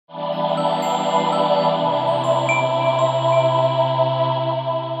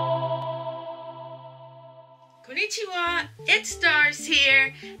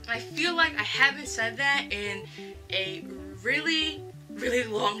like I haven't said that in a really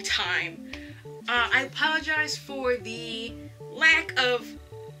long time. I apologize for the lack of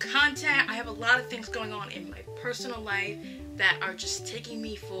content. I have a lot of things going on in my personal life that are just taking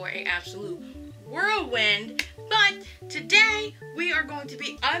me for an absolute whirlwind. But today we are going to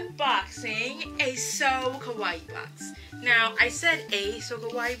be unboxing a sokawaii box. Now, I said a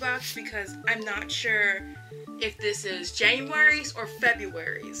sokawaii box because I'm not sure if this is January's or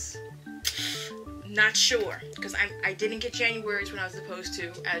February's. Not sure, because I didn't get January's when I was supposed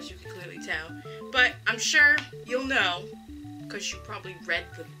to, as you can clearly tell. But I'm sure you'll know, because you probably read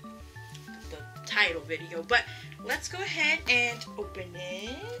the title video. But let's go ahead and open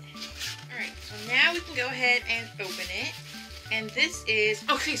it. Alright, so now we can go ahead and open it. And this is,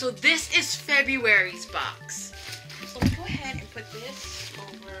 okay, so this is February's box. So let me go ahead and put this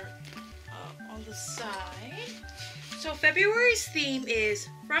over on the side. So February's theme is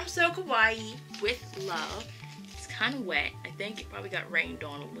From Sokawaii with Love. It's kind of wet. I think it probably got rained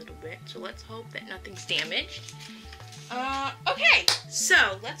on a little bit. So let's hope that nothing's damaged. Okay,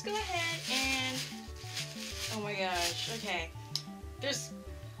 so let's go ahead and, oh my gosh, okay. There's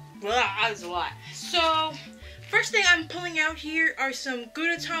a lot. So, first thing I'm pulling out here are some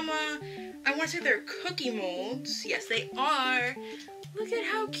Gudetama, I want to say they're cookie molds. Yes, they are. Look at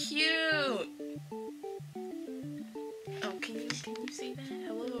how cute. Oh, can you see that?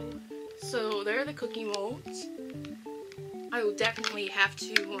 Hello. So, they're the cookie molds. I will definitely have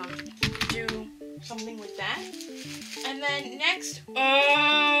to do something with that. And then next,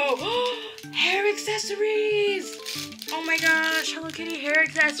 oh, hair accessories! Oh my gosh, Hello Kitty hair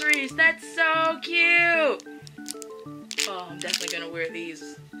accessories. That's so cute. Oh, I'm definitely gonna wear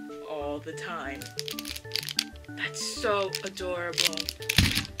these all the time. That's so adorable.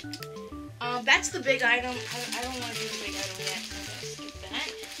 That's the big item. I don't want to do the big item yet, so I'm gonna skip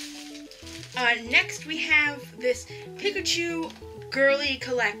that. Next we have this Pikachu Girly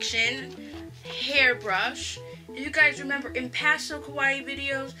Collection hairbrush. You guys remember in past sokawaii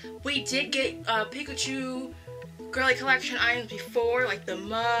videos, we did get Pikachu Girly Collection items before, like the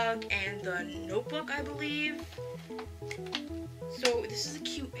mug and the notebook, I believe. So this is a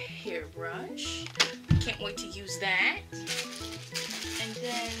cute hairbrush. Can't wait to use that. And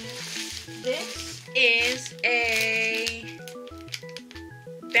then this is a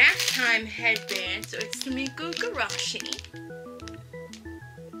bath time headband. So it's Sumiku Garashi.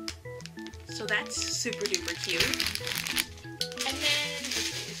 So that's super duper cute. And then,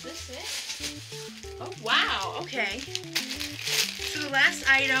 is this it? Oh wow, okay. So the last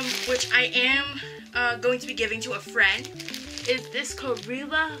item, which I am going to be giving to a friend, is this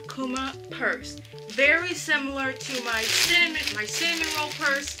Gorilla Kuma purse. Very similar to my cinnamon roll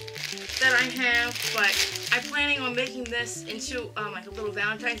purse that I have, but I'm planning on making this into like a little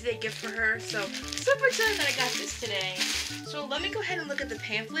Valentine's Day gift for her. So super excited that I got this today. So let me go ahead and look at the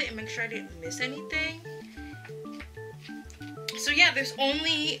pamphlet and make sure I didn't miss anything. So yeah, there's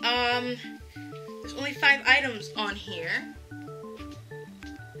only 5 items on here.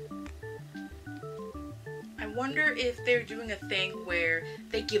 I wonder if they're doing a thing where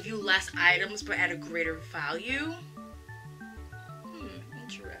they give you less items but at a greater value.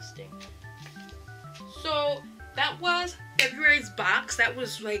 Interesting. So that was February's box. That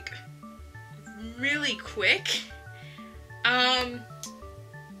was like really quick.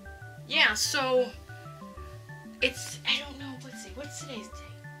 Yeah, so it's, I don't know, let's see, what's today's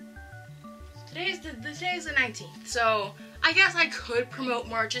date? Today's the 19th, so I guess I could promote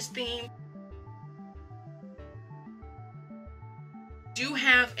March's theme. Do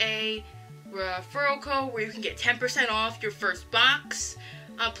have a referral code where you can get 10% off your first box.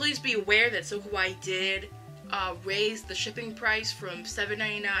 Please be aware that sokawaii did raise the shipping price from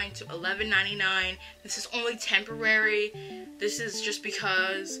 $7.99 to $11.99. This is only temporary. This is just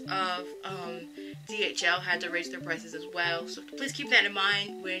because of DHL had to raise their prices as well. So please keep that in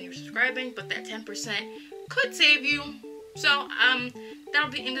mind when you're subscribing. But that 10% could save you. So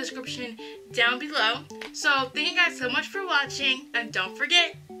that'll be in the description down below. So thank you guys so much for watching, and don't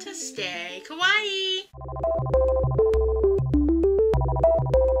forget to stay kawaii.